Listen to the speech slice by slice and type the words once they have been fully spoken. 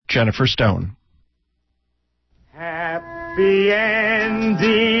Jennifer Stone. Happy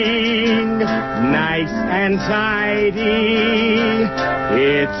ending, nice and tidy.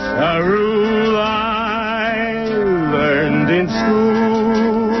 It's a rule I learned in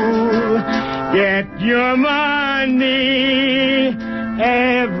school. Get your money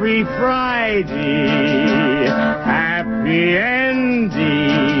every Friday. Happy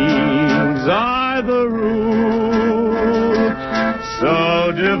endings are the rule.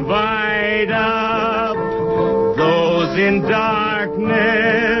 So divide up those in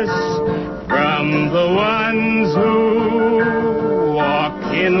darkness from the ones who walk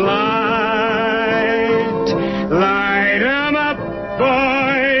in light. Light 'em up,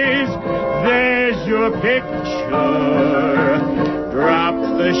 boys, there's your picture. Drop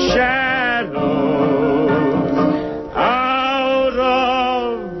the shadows out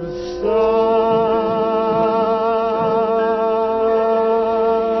of sight.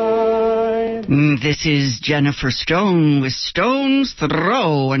 This is Jennifer Stone with Stone's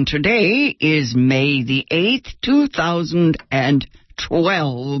Throw, and today is May the 8th,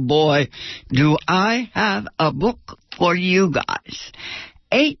 2012. Boy, do I have a book for you guys.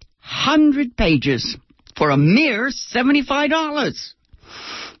 800 pages for a mere $75.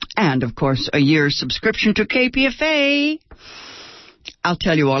 And, of course, a year's subscription to KPFA. I'll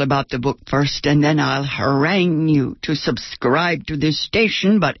tell you all about the book first, and then I'll harangue you to subscribe to this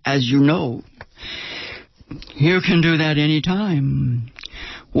station. But as you know, you can do that anytime.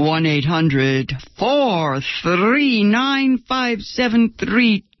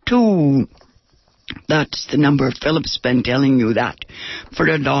 1-800-439-5732. That's the number. Philip's been telling you that for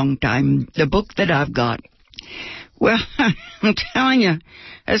a long time. The book that I've got, well, I'm telling you,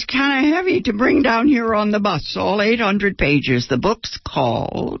 it's kind of heavy to bring down here on the bus. All 800 pages. The book's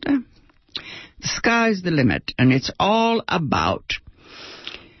called The Sky's the Limit, and it's all about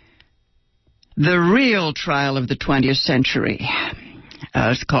the real trial of the 20th century.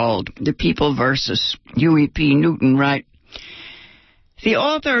 It's called The People versus Huey P. Newton, right? The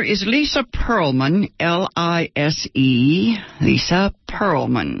author is Lisa Pearlman, L-I-S-E, Lisa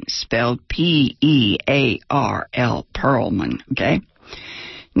Pearlman, spelled P-E-A-R-L, Pearlman, okay?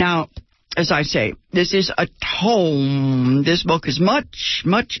 Now, as I say, this is a tome. This book is much,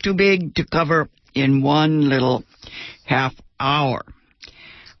 much too big to cover in one little half hour.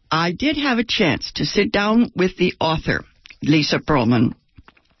 I did have a chance to sit down with the author, Lisa Pearlman,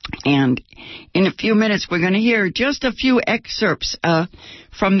 and in a few minutes, we're going to hear just a few excerpts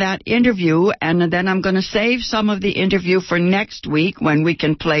from that interview, and then I'm going to save some of the interview for next week when we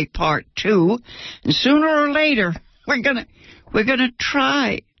can play part 2. And sooner or later, we're going to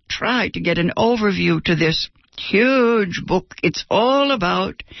try to get an overview to this huge book. It's all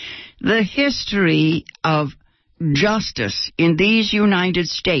about the history of justice in these United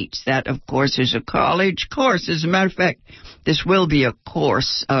States. That, of course, is a college course. As a matter of fact, this will be a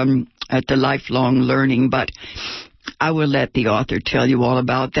course at the Lifelong Learning, but I will let the author tell you all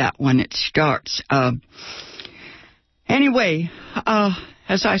about that when it starts. Anyway,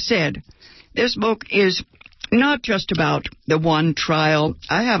 as I said, this book is not just about the one trial.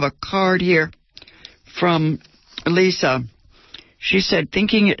 I have a card here from Lisa. She said,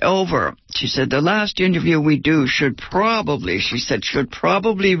 thinking it over, she said, the last interview we do should probably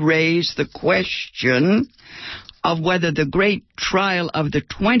raise the question of whether the great trial of the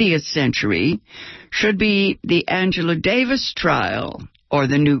 20th century should be the Angela Davis trial or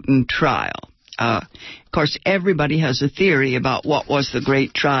the Newton trial. Of course, everybody has a theory about what was the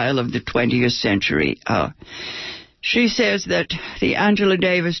great trial of the 20th century. She says that the Angela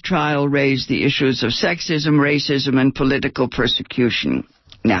Davis trial raised the issues of sexism, racism, and political persecution.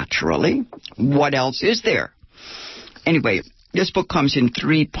 Naturally. What else is there? Anyway, this book comes in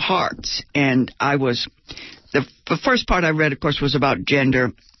 3 parts, and the first part I read, of course, was about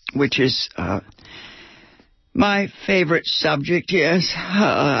gender, which is my favorite subject, yes.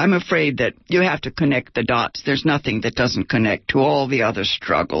 I'm afraid that you have to connect the dots. There's nothing that doesn't connect to all the other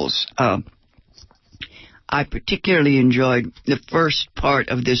struggles. I particularly enjoyed the first part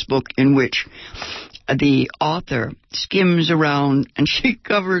of this book in which the author skims around and she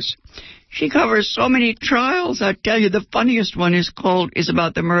covers so many trials. I tell you, the funniest one is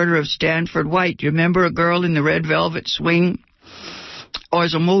about the murder of Stanford White. Do you remember A Girl in the Red Velvet Swing? Or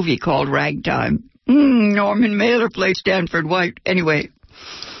there's a movie called Ragtime. Norman Mailer played Stanford White. Anyway,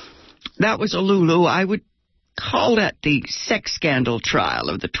 that was a Lulu. I would call that the sex scandal trial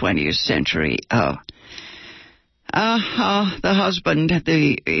of the 20th century. The husband,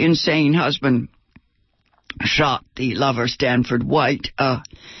 the insane husband, shot the lover, Stanford White.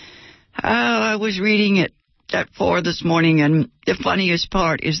 I was reading it at 4 this morning, and the funniest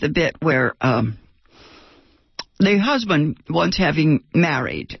part is the bit where the husband, once having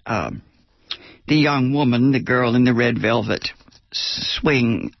married the young woman, the girl in the red velvet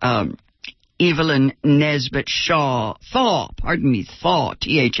swing, Evelyn Nesbit Thaw,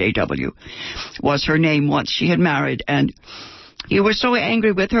 T-H-A-W, was her name once. She had married, and he was so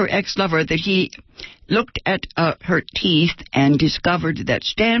angry with her ex-lover that he looked at her teeth and discovered that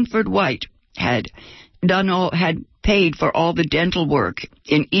Stanford White had paid for all the dental work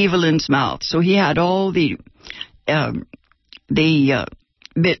in Evelyn's mouth. So he had all the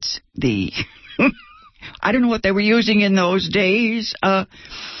bits, I don't know what they were using in those days,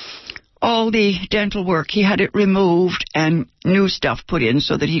 all the dental work. He had it removed and new stuff put in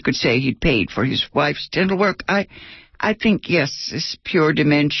so that he could say he'd paid for his wife's dental work. I think, yes, it's pure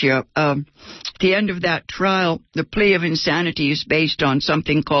dementia. The end of that trial, the plea of insanity is based on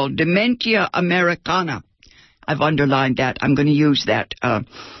something called dementia americana. I've underlined that. I'm going to use that.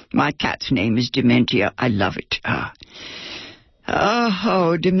 My cat's name is Dementia. I love it.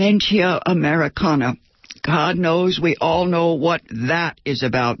 Dementia americana. God knows we all know what that is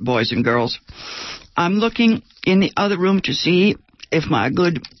about, boys and girls. I'm looking in the other room to see if my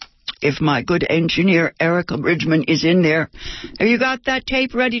good engineer, Erica Bridgman, is in there. Have you got that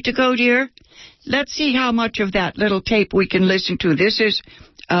tape ready to go, dear? Let's see how much of that little tape we can listen to. This is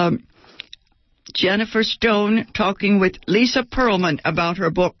Jennifer Stone talking with Lisa Pearlman about her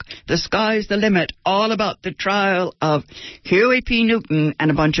book, The Sky's the Limit, all about the trial of Huey P. Newton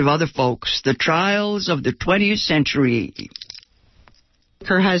and a bunch of other folks, the trials of the 20th century.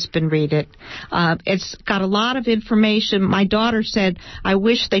 Her husband read it. It's got a lot of information. My daughter said, I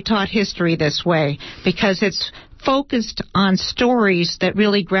wish they taught history this way, because it's focused on stories that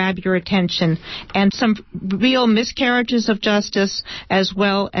really grab your attention and some real miscarriages of justice as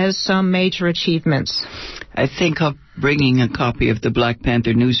well as some major achievements. I think of bringing a copy of the Black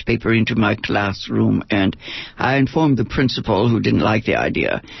Panther newspaper into my classroom, and I informed the principal, who didn't like the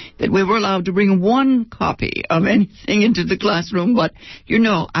idea, that we were allowed to bring one copy of anything into the classroom, but,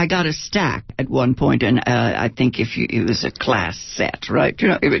 I got a stack at one point, and I think it was a class set, right?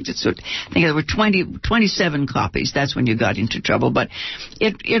 I think there were 27 copies. That's when you got into trouble, but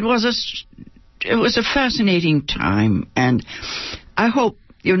it was a fascinating time, and I hope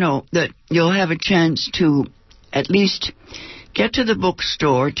that you'll have a chance to at least get to the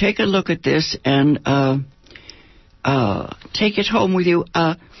bookstore, take a look at this, and take it home with you.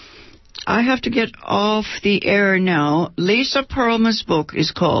 I have to get off the air now. Lisa Pearlman's book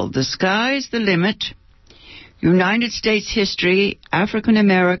is called The Sky's the Limit, United States History, African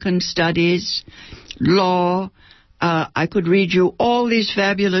American Studies, Law. I could read you all these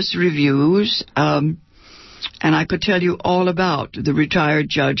fabulous reviews, and I could tell you all about the retired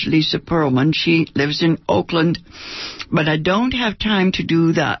judge, Lisa Pearlman. She lives in Oakland, but I don't have time to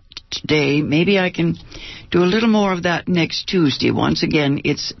do that today. Maybe I can do a little more of that next Tuesday. Once again,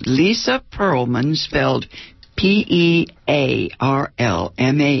 it's Lisa Pearlman, spelled Pearlman,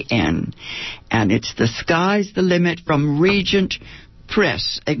 and it's The Sky's the Limit from Regent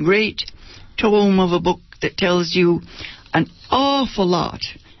Press, a great tome of a book that tells you an awful lot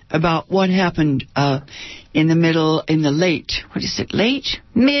about what happened in the mid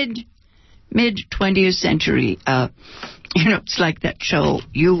 20th century. It's like that show,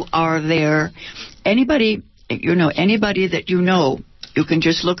 You Are There. Anybody that you can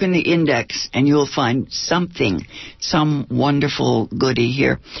just look in the index and you'll find some wonderful goodie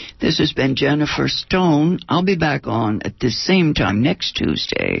here. This has been Jennifer Stone. I'll be back on at the same time next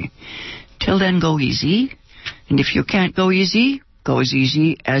Tuesday. Till then, go easy. And if you can't go easy, go as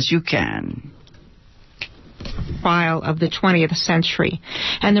easy as you can. Trial of the 20th century.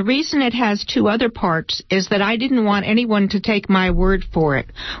 And the reason it has two other parts is that I didn't want anyone to take my word for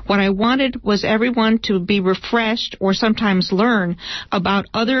it. What I wanted was everyone to be refreshed or sometimes learn about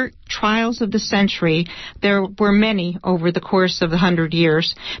other trials of the century. There were many over the course of the 100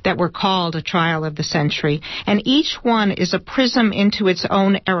 years that were called a trial of the century. And each one is a prism into its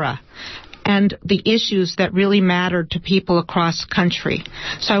own era and the issues that really mattered to people across the country.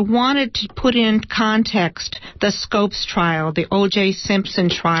 So I wanted to put in context the Scopes trial, the O.J. Simpson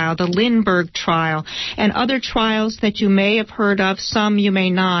trial, the Lindbergh trial, and other trials that you may have heard of, some you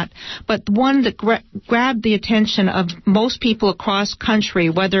may not, but one that grabbed the attention of most people across country,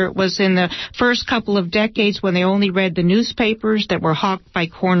 whether it was in the first couple of decades when they only read the newspapers that were hawked by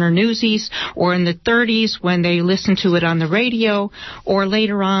corner newsies, or in the 30s when they listened to it on the radio, or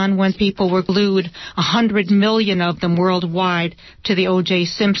later on when people were glued, 100 million of them worldwide, to the O.J.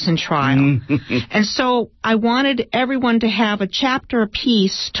 Simpson trial. And so I wanted everyone to have a chapter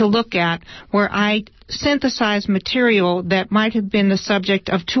apiece to look at where I synthesize material that might have been the subject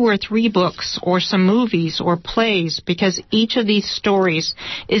of 2 or 3 books or some movies or plays, because each of these stories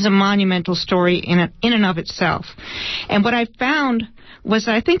is a monumental story in and of itself. And what I found was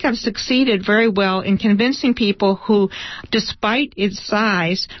I think I've succeeded very well in convincing people who, despite its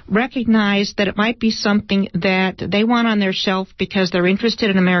size, recognize that it might be something that they want on their shelf because they're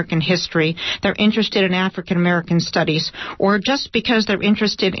interested in American history, they're interested in African American studies, or just because they're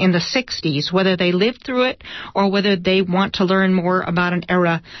interested in the 60s, whether they lived through it or whether they want to learn more about an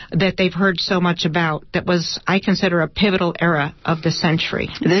era that they've heard so much about that was, I consider, a pivotal era of the century.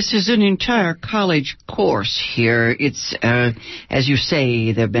 This is an entire college course here. It's, as you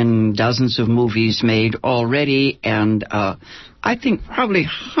say, there have been dozens of movies made already, and I think probably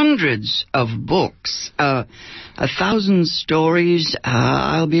hundreds of books, 1,000 stories.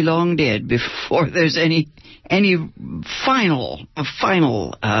 I'll be long dead before there's any final,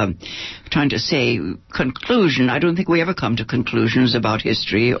 trying to say conclusion. I don't think we ever come to conclusions about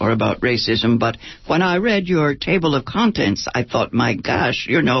history or about racism, but when I read your table of contents, I thought, my gosh,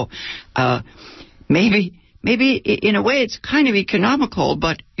 maybe in a way it's kind of economical,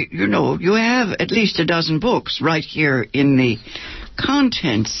 but, you have at least a dozen books right here in the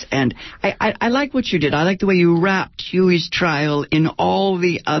contents. And I like what you did. I like the way you wrapped Huey's trial in all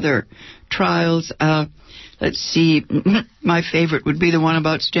the other trials. Let's see. My favorite would be the one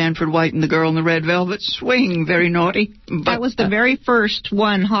about Stanford White and the girl in the red velvet swing. Very naughty. But, that was the very first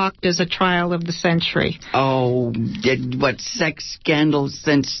one hawked as a trial of the century. Oh, what sex scandals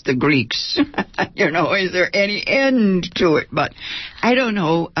since the Greeks. Is there any end to it? But I don't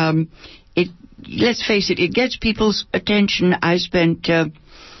know. Let's face it, it gets people's attention. I spent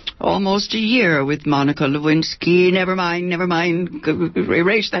almost a year with Monica Lewinsky. Never mind.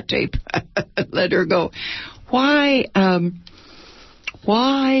 Erase that tape. Let her go. Why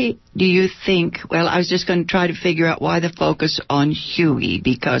do you think, well, I was just going to try to figure out why the focus on Huey,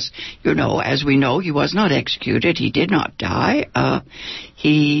 because, as we know, he was not executed. He did not die.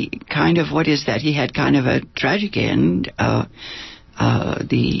 He kind of, what is that? He had kind of a tragic end. What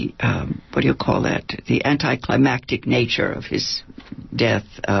do you call that? The anticlimactic nature of his death,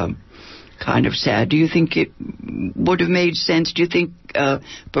 kind of sad. Do you think it would have made sense? Do you think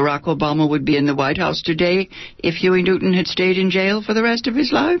Barack Obama would be in the White House today if Huey Newton had stayed in jail for the rest of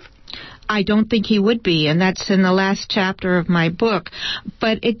his life? I don't think he would be, and that's in the last chapter of my book.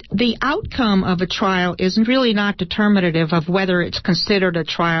 But the outcome of a trial is really not determinative of whether it's considered a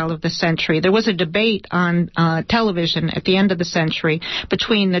trial of the century. There was a debate on television at the end of the century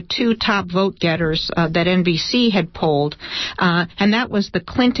between the 2 top vote getters that NBC had polled, and that was the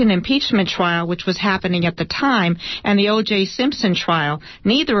Clinton impeachment trial, which was happening at the time, and the O.J. Simpson trial,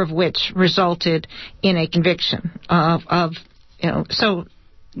 neither of which resulted in a conviction of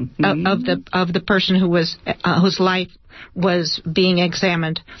the person who was whose life was being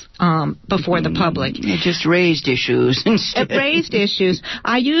examined before the public. It just raised issues. It raised issues.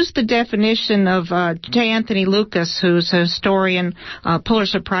 I used the definition of J. Anthony Lucas, who's a historian,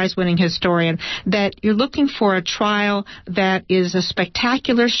 Pulitzer Prize-winning historian, that you're looking for a trial that is a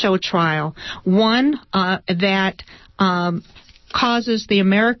spectacular show trial, one that causes the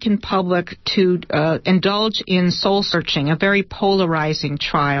American public to indulge in soul-searching, a very polarizing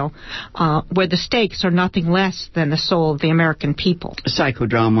trial where the stakes are nothing less than the soul of the American people.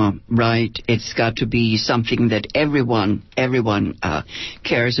 Psychodrama, right. It's got to be something that everyone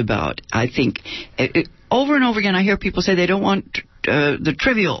cares about. I think over and over again I hear people say they don't want the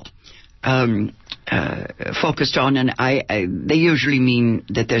trivial focused on, and they usually mean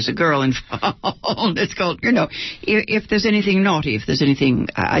that there's a girl involved. It's called, if there's anything naughty, if there's anything,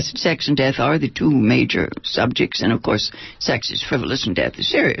 sex and death are the 2 major subjects, and of course, sex is frivolous and death is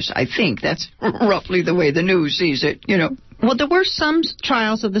serious. I think that's roughly the way the news sees it, Well, there were some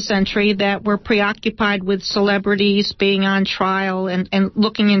trials of the century that were preoccupied with celebrities being on trial and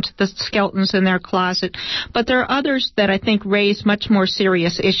looking into the skeletons in their closet. But there are others that I think raise much more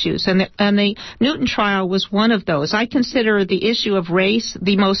serious issues. And the Newton trial was one of those. I consider the issue of race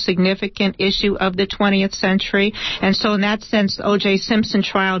the most significant issue of the 20th century. And so in that sense, the O.J. Simpson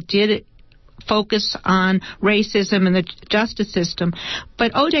trial did focus on racism in the justice system.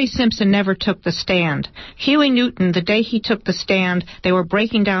 But O.J. Simpson never took the stand. Huey Newton, the day he took the stand, they were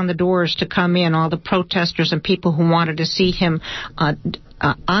breaking down the doors to come in, all the protesters and people who wanted to see him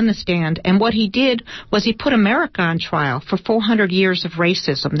on the stand. And what he did was he put America on trial for 400 years of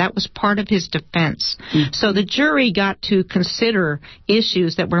racism. That was part of his defense. Mm-hmm. So the jury got to consider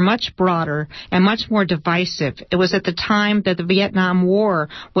issues that were much broader and much more divisive. It was at the time that the Vietnam War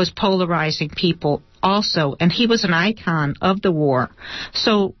was polarizing people also, and he was an icon of the war.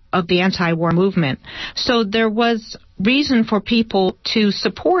 So the anti-war movement. So there was reason for people to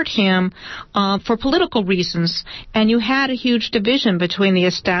support him for political reasons, and you had a huge division between the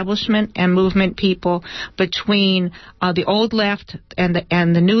establishment and movement people, between the old left and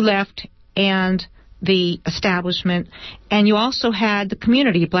the new left and the establishment, and you also had the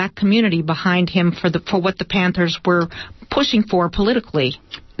community, black community, behind him for what the Panthers were pushing for politically.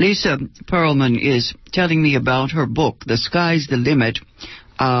 Lisa Pearlman is telling me about her book, The Sky's the Limit,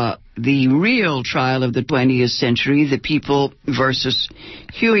 the real trial of the 20th century, the people versus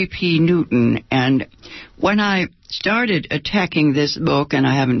Huey P. Newton. And when I started attacking this book, and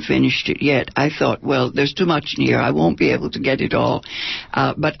I haven't finished it yet, I thought, well, there's too much in here. I won't be able to get it all.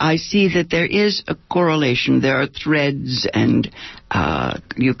 But I see that there is a correlation. There are threads, and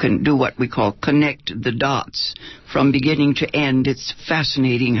you can do what we call connect the dots from beginning to end. It's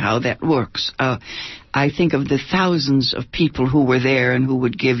fascinating how that works. I think of the thousands of people who were there and who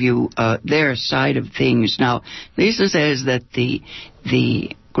would give you their side of things. Now, Lisa says that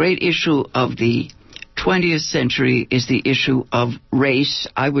the great issue of the 20th century is the issue of race.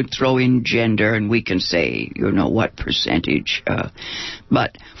 I would throw in gender, and we can say, what percentage.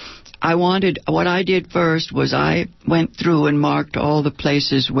 But what I did first was I went through and marked all the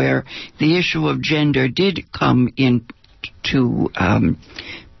places where the issue of gender did come into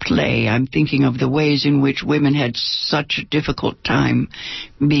play. I'm thinking of the ways in which women had such a difficult time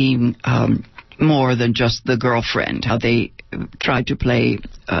being more than just the girlfriend, how they tried to play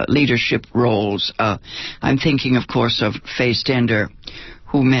leadership roles. I'm thinking, of course, of Faye Stender,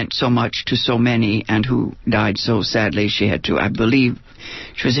 who meant so much to so many and who died so sadly. She had to, I believe,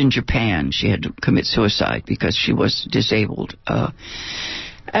 she was in Japan. She had to commit suicide because she was disabled.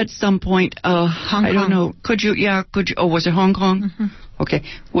 At some point, I don't know. Could you? Oh, was it Hong Kong? Mm-hmm. Okay.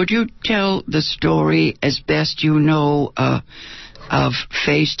 Would you tell the story as best you know of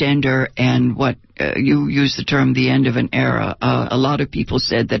Faye Stender and what you used the term the end of an era? A lot of people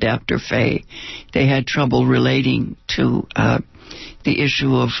said that after Faye, they had trouble relating to the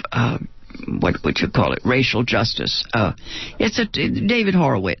issue of what would you call it, racial justice. It's David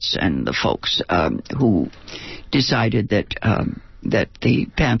Horowitz and the folks who decided that the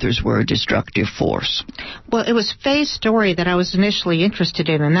Panthers were a destructive force. Well, it was Faye's story that I was initially interested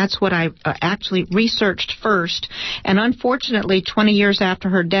in, and that's what I actually researched first. And unfortunately, 20 years after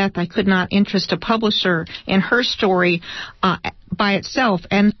her death, I could not interest a publisher in her story by itself.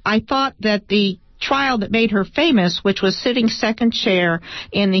 And I thought that the trial that made her famous, which was sitting second chair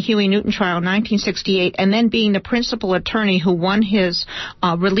in the Huey Newton trial in 1968, and then being the principal attorney who won his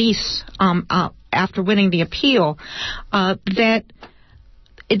release after winning the appeal, that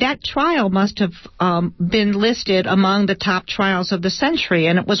trial must have been listed among the top trials of the century.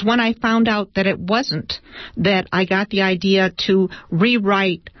 And it was when I found out that it wasn't that I got the idea to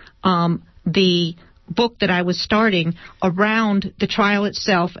rewrite the book that I was starting around the trial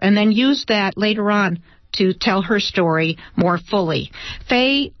itself, and then use that later on to tell her story more fully.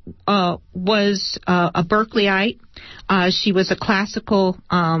 Faye was a Berkeleyite. She was a classical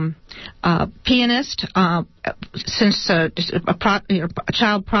pianist since a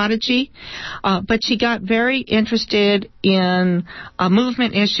child prodigy, but she got very interested in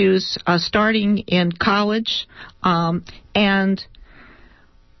movement issues starting in college, and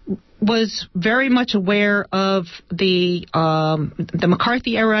was very much aware of the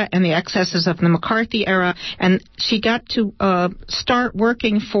McCarthy era and the excesses of the McCarthy era, and she got to start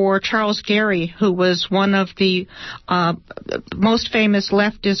working for Charles Gary, who was one of the most famous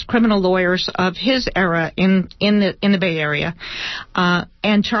leftist criminal lawyers of his era in the Bay Area.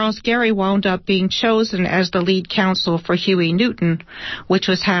 And Charles Gary wound up being chosen as the lead counsel for Huey Newton, which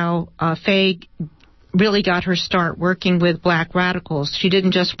was how Faye really got her start working with black radicals. She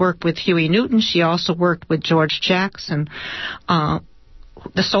didn't just work with Huey Newton, she also worked with George Jackson, the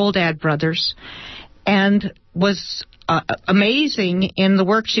Soledad brothers, and was amazing in the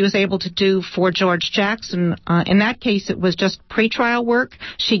work she was able to do for George Jackson. In that case, it was just pretrial work.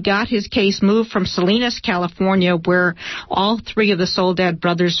 She got his case moved from Salinas, California, where all three of the Soledad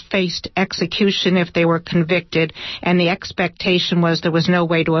brothers faced execution if they were convicted, and the expectation was there was no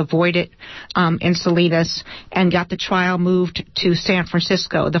way to avoid it in Salinas, and got the trial moved to San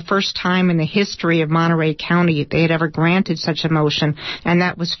Francisco, the first time in the history of Monterey County they had ever granted such a motion, and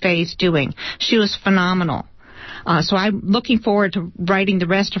that was Faye's doing. She was phenomenal. So I'm looking forward to writing the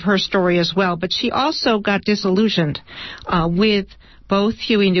rest of her story as well. But she also got disillusioned with both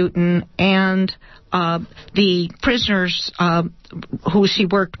Huey Newton and the prisoners who she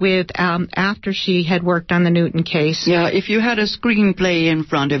worked with after she had worked on the Newton case. Yeah, if you had a screenplay in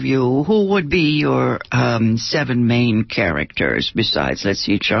front of you, who would be your 7 main characters besides, let's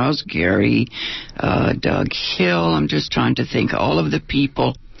see, Charles Gary, Doug Hill? I'm just trying to think. All of the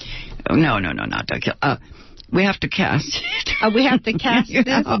people. No, not Doug Hill. We have to cast it. We have to cast it?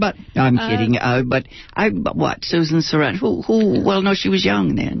 But, no, I'm kidding. But what? Susan Sarandon? Who? Well, no, she was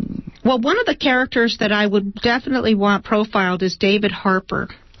young then. Well, one of the characters that I would definitely want profiled is David Harper.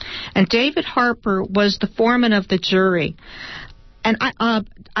 And David Harper was the foreman of the jury. And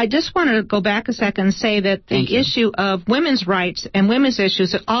I just wanted to go back a second and say that the issue of women's rights and women's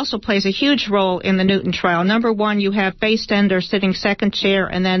issues also plays a huge role in the Newton trial. Number one, you have Faye Stender sitting second chair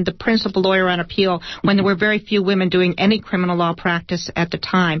and then the principal lawyer on appeal when there were very few women doing any criminal law practice at the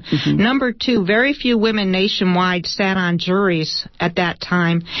time. Number two, very few women nationwide sat on juries at that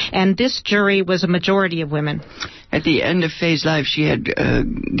time, and this jury was a majority of women. At the end of Faye's life, she had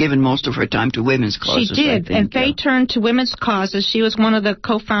given most of her time to women's causes. She did, and Faye turned to women's causes. She was one of the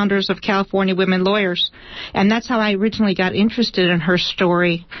co-founders of California Women Lawyers, and that's how I originally got interested in her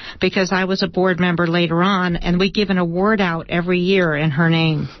story, because I was a board member later on, and we give an award out every year in her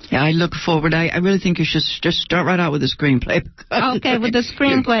name. Yeah, I look forward. I really think you should just start right out with the screenplay. Okay, with the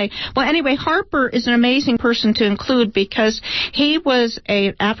screenplay. Well, anyway, Harper is an amazing person to include because he was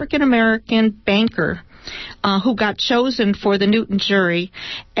an African-American banker who got chosen for the Newton jury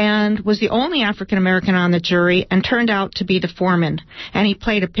and was the only African-American on the jury and turned out to be the foreman. And he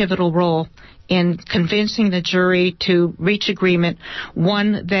played a pivotal role in convincing the jury to reach agreement,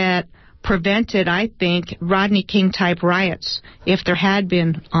 one that prevented, I think, Rodney King-type riots if there had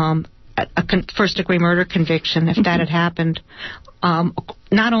been a first-degree murder conviction, if that had happened.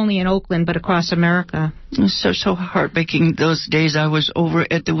 Not only in Oakland, but across America. So heartbreaking. Those days I was over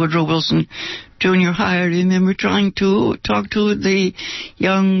at the Woodrow Wilson Junior High. I remember trying to talk to the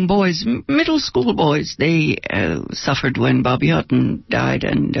young boys, middle school boys. They suffered when Bobby Hutton died,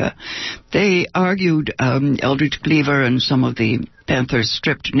 and they argued Eldridge Cleaver and some of the Panthers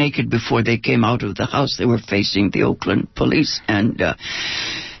stripped naked before they came out of the house. They were facing the Oakland police, and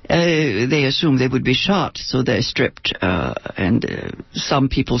they assumed they would be shot, so they stripped. And some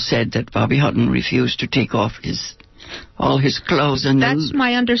people said that Bobby Hutton refused to take off all his clothes. And that's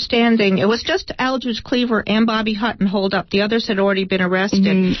my understanding. It was just Eldridge Cleaver and Bobby Hutton holed up. The others had already been arrested.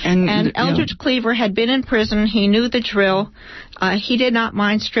 And Eldridge Cleaver had been in prison. He knew the drill. He did not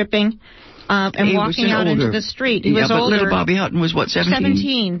mind stripping. And walking out into the street. He was older. But little Bobby Hutton was, what, 17?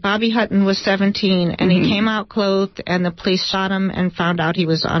 17. Bobby Hutton was 17, and he came out clothed, and the police shot him and found out he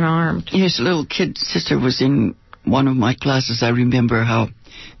was unarmed. His little kid sister was in one of my classes. I remember how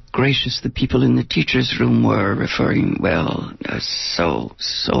gracious the people in the teacher's room were, referring,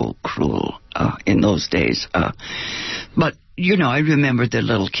 so cruel in those days. But, I remember the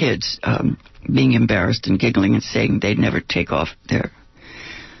little kids being embarrassed and giggling and saying they'd never take off their...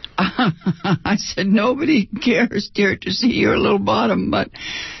 I said, nobody cares, dear, to see your little bottom, but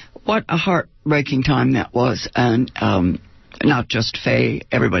what a heartbreaking time that was. And not just Faye,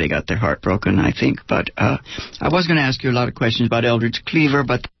 everybody got their heart broken, I think. But I was going to ask you a lot of questions about Eldridge Cleaver,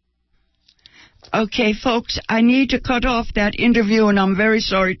 but... Okay, folks, I need to cut off that interview, and I'm very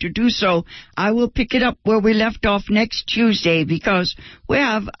sorry to do so. I will pick it up where we left off next Tuesday, because we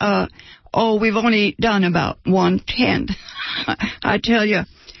have, we've only done about 1/10. I tell you...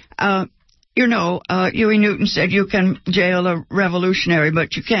 Huey Newton said you can jail a revolutionary,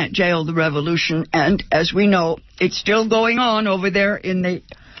 but you can't jail the revolution. And as we know, it's still going on over there in the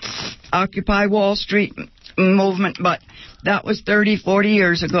Occupy Wall Street movement. But that was 30, 40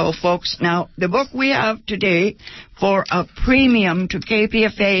 years ago, folks. Now, the book we have today for a premium to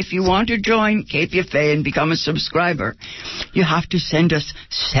KPFA, if you want to join KPFA and become a subscriber, you have to send us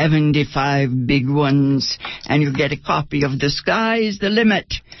 75 big ones, and you get a copy of The Sky's the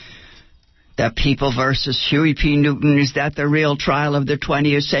Limit. The People versus Huey P. Newton. Is that the real trial of the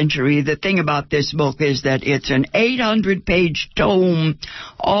 20th century? The thing about this book is that it's an 800-page tome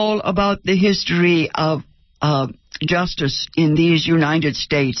all about the history of justice in these United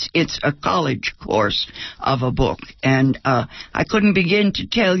States. It's a college course of a book, and I couldn't begin to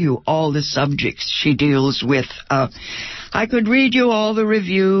tell you all the subjects she deals with. I could read you all the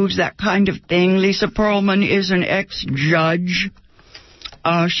reviews, that kind of thing. Lisa Pearlman is an ex-judge.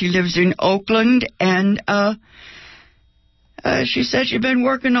 She lives in Oakland, and she said she'd been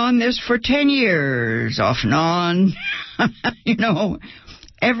working on this for 10 years, off and on,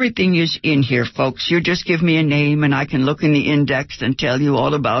 Everything is in here, folks. You just give me a name and I can look in the index and tell you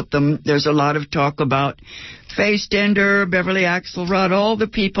all about them. There's a lot of talk about Faye Stender, Beverly Axelrod, all the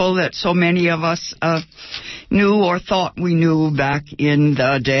people that so many of us knew or thought we knew back in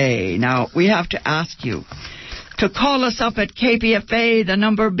the day. Now, we have to ask you to call us up at KPFA, the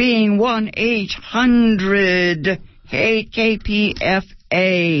number being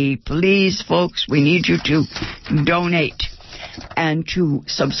 1-800-HATE-KPFA. Please, folks, we need you to donate and to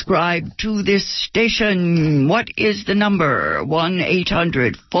subscribe to this station. What is the number?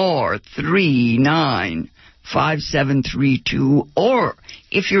 1-800-439-5732. Or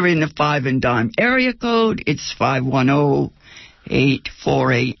if you're in the 5 and dime area code, it's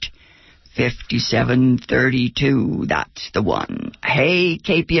 510-848-5732. That's the one. Hey,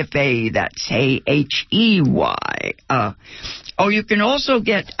 KPFA. That's Hey, H-E-Y. Or you can also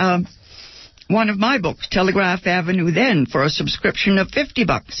get one of my books, Telegraph Avenue Then, for a subscription of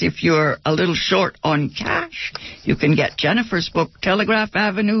 $50. If you're a little short on cash, you can get Jennifer's book, Telegraph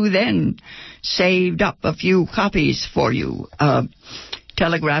Avenue Then, saved up a few copies for you.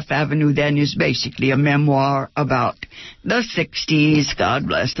 Telegraph Avenue Then is basically a memoir about the 60s. God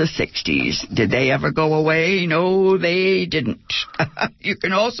bless the 60s. Did they ever go away? No, they didn't. You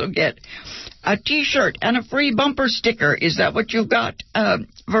can also get a T-shirt and a free bumper sticker. Is that what you've got,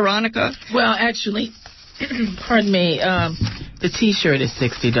 Veronica? Well, actually, pardon me, the T-shirt is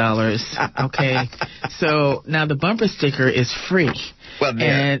 $60, okay? So now the bumper sticker is free. Well,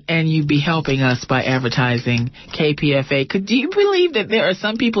 and you'd be helping us by advertising KPFA. Do you believe that there are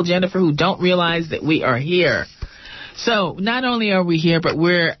some people, Jennifer, who don't realize that we are here? So not only are we here, but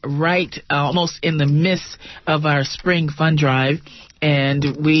we're right almost in the midst of our spring fund drive. And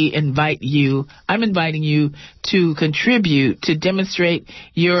I'm inviting you to contribute, to demonstrate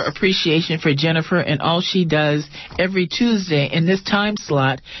your appreciation for Jennifer and all she does every Tuesday in this time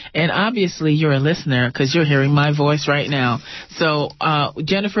slot. And obviously you're a listener because you're hearing my voice right now. So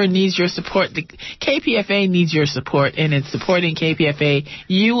Jennifer needs your support. The KPFA needs your support. And in supporting KPFA,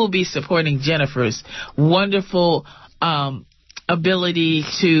 you will be supporting Jennifer's wonderful ability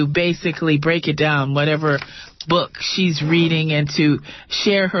to basically break it down, whatever book she's reading, and to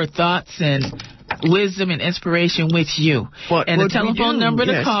share her thoughts and wisdom and inspiration with you. And the telephone number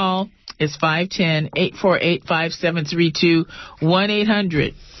to call is 510-848-5732,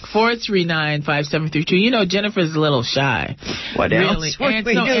 1-800-439-5732. You know, Jennifer's a little shy. What else? And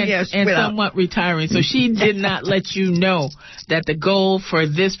somewhat retiring. So she did not let you know that the goal for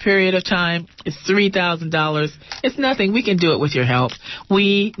this period of time is $3,000. It's nothing. We can do it with your help.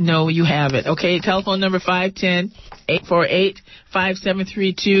 We know you have it. Okay, telephone number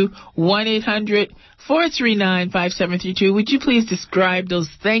 510-848-5732, 1-800-439-5732. Would you please describe those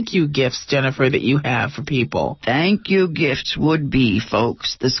thank you gifts, Jennifer, that you have for people? Thank you gifts would be,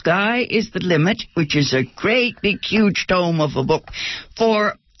 folks, The Sky is the Limit, which is a great, big, huge tome of a book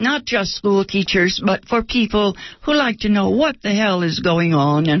for not just school teachers, but for people who like to know what the hell is going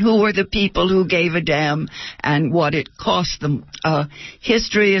on and who were the people who gave a damn and what it cost them.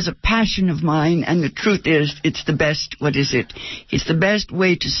 History is a passion of mine, and the truth is, it's the best, It's the best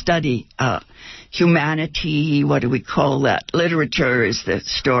way to study humanity. What do we call that? Literature is the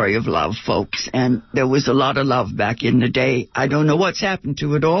story of love, folks, and there was a lot of love back in the day. I don't know what's happened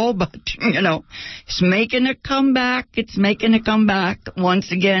to it all, but, it's making a comeback.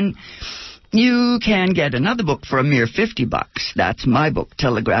 Once again, you can get another book for a mere $50. That's my book,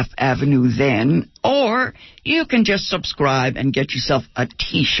 Telegraph Avenue Then. Or you can just subscribe and get yourself a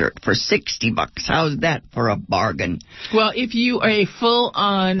T-shirt for $60. How's that for a bargain? Well, if you are a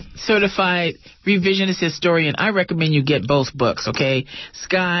full-on certified revisionist historian, I recommend you get both books, okay?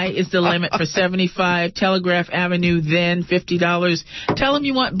 Sky is the Limit for $75. Telegraph Avenue Then, $50. Tell them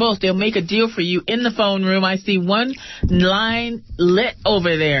you want both. They'll make a deal for you in the phone room. I see one line lit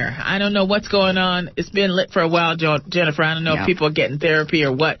over there. I don't know what's going on. It's been lit for a while, Jennifer. I don't know if people are getting therapy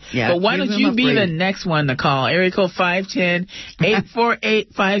or what. Yeah, but why don't you be the next one to call? Area code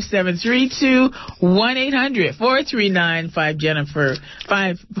 510-848-5732, 1-800-439-5Jennifer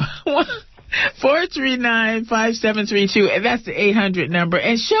 439-5732, and that's the 800 number.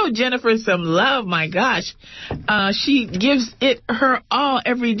 And show Jennifer some love. My gosh, she gives it her all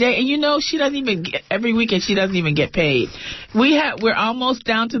every day, and she doesn't even get every weekend. She doesn't even get paid. We're almost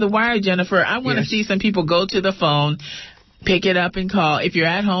down to the wire, Jennifer. I want to see some people go to the phone. Pick it up and call. If you're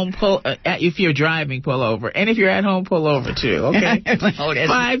at home, if you're driving, pull over. And if you're at home, pull over too, okay?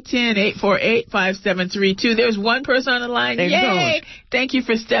 510-848-5732. There's one person on the line. Yay! Thank you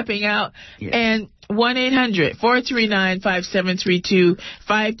for stepping out. Yes. And 1-800-439-5732,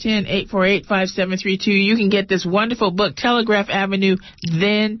 510-848-5732. You can get this wonderful book, Telegraph Avenue,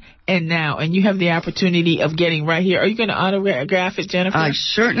 Then and Now. And you have the opportunity of getting right here. Are you going to autograph it, Jennifer? I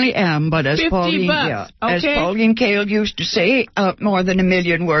certainly am, but as Pauline Kael used to say, more than a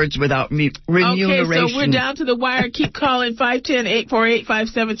million words without remuneration. Okay, so we're down to the wire. Keep calling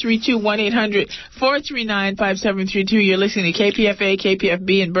 510-848-5732, 1-800-439-5732. You're listening to KPFA,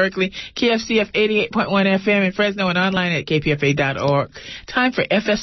 KPFB in Berkeley, KFCF 88.1 FM in Fresno, and online at kpfa.org. Time for FS